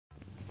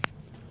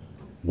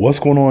What's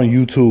going on,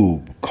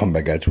 YouTube? Come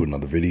back at you with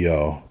another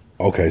video.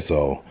 Okay,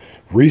 so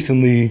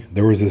recently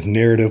there was this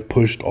narrative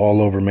pushed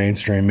all over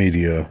mainstream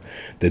media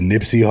that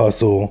Nipsey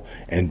Hussle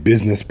and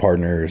business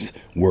partners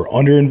were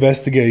under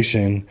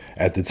investigation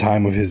at the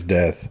time of his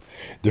death.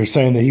 They're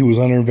saying that he was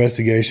under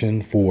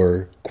investigation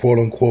for quote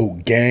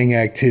unquote gang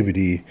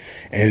activity,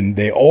 and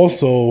they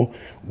also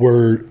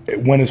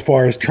went as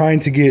far as trying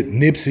to get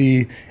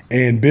Nipsey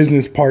and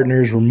business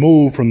partners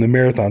removed from the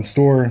Marathon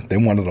store. They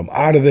wanted them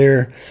out of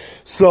there.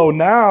 So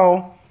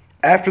now,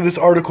 after this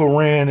article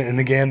ran, and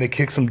again, they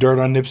kicked some dirt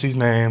on Nipsey's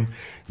name,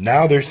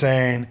 now they're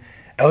saying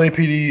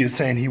LAPD is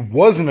saying he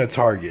wasn't a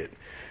target.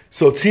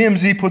 So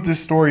TMZ put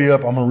this story up.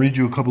 I'm going to read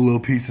you a couple little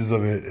pieces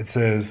of it. It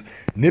says,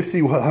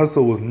 Nipsey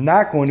Hussle was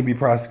not going to be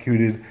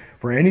prosecuted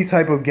for any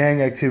type of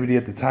gang activity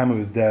at the time of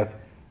his death.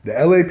 The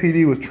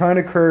LAPD was trying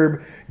to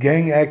curb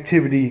gang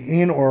activity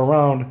in or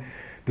around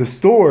the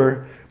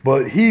store,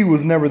 but he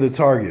was never the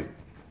target.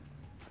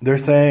 They're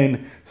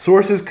saying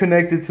sources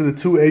connected to the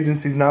two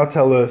agencies now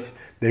tell us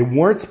they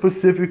weren't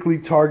specifically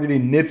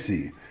targeting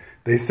Nipsey.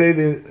 They say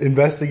the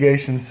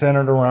investigation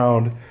centered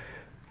around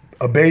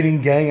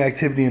abating gang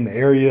activity in the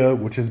area,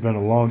 which has been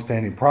a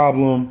long-standing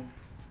problem.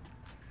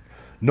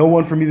 No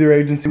one from either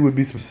agency would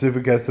be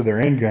specific as to their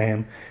end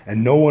game,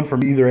 and no one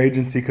from either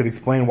agency could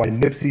explain why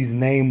Nipsey's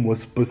name was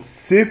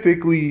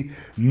specifically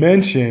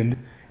mentioned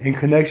in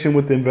connection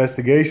with the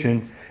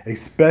investigation,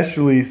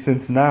 especially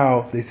since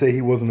now they say he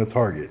wasn't a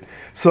target.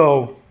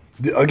 So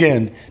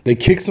again, they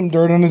kicked some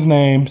dirt on his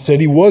name, said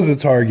he was a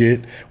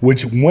target,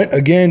 which went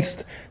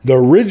against the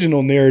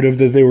original narrative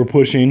that they were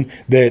pushing,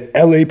 that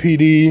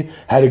LAPD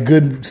had a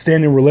good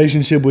standing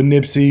relationship with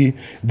Nipsey,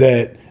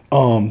 that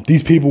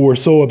these people were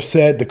so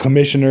upset, the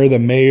commissioner, the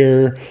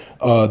mayor,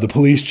 the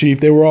police chief,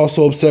 they were all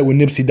so upset when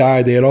Nipsey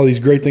died. They had all these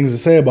great things to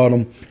say about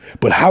him.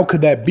 But how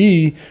could that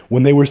be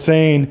when they were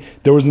saying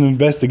there was an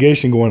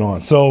investigation going on?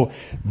 So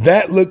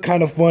that looked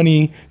kind of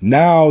funny.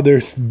 Now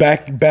they're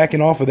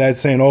backing off of that,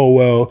 saying, oh,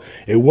 well,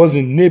 it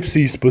wasn't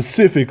Nipsey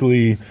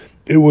specifically.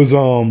 It was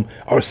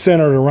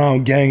centered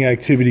around gang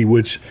activity,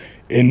 which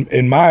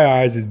in my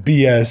eyes is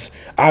BS.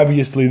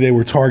 Obviously, they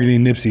were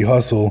targeting Nipsey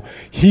Hussle.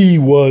 He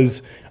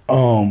was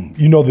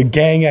the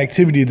gang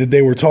activity that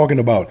they were talking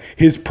about.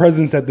 His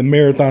presence at the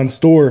Marathon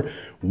store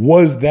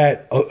was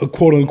that a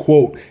quote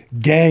unquote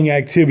gang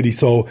activity.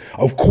 So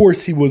of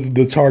course he was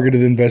the target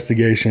of the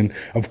investigation.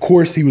 Of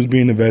course he was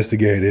being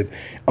investigated.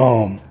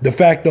 The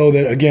fact though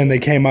that again they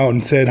came out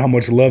and said how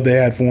much love they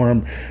had for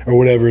him or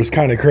whatever is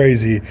kind of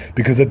crazy,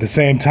 because at the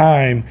same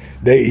time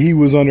he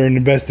was under an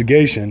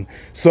investigation.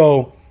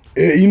 So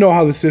you know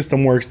how the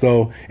system works,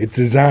 though. It's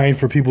designed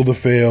for people to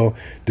fail,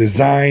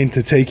 designed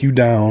to take you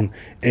down.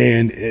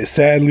 And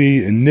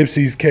sadly, in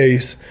Nipsey's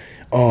case,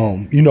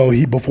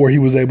 before he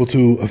was able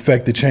to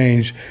affect the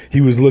change he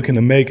was looking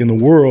to make in the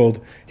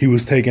world, he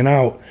was taken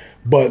out.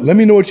 But let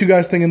me know what you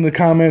guys think in the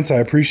comments. I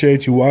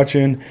appreciate you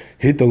watching.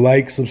 Hit the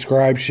like,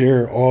 subscribe,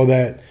 share, all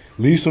that.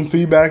 Leave some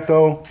feedback,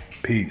 though.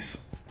 Peace.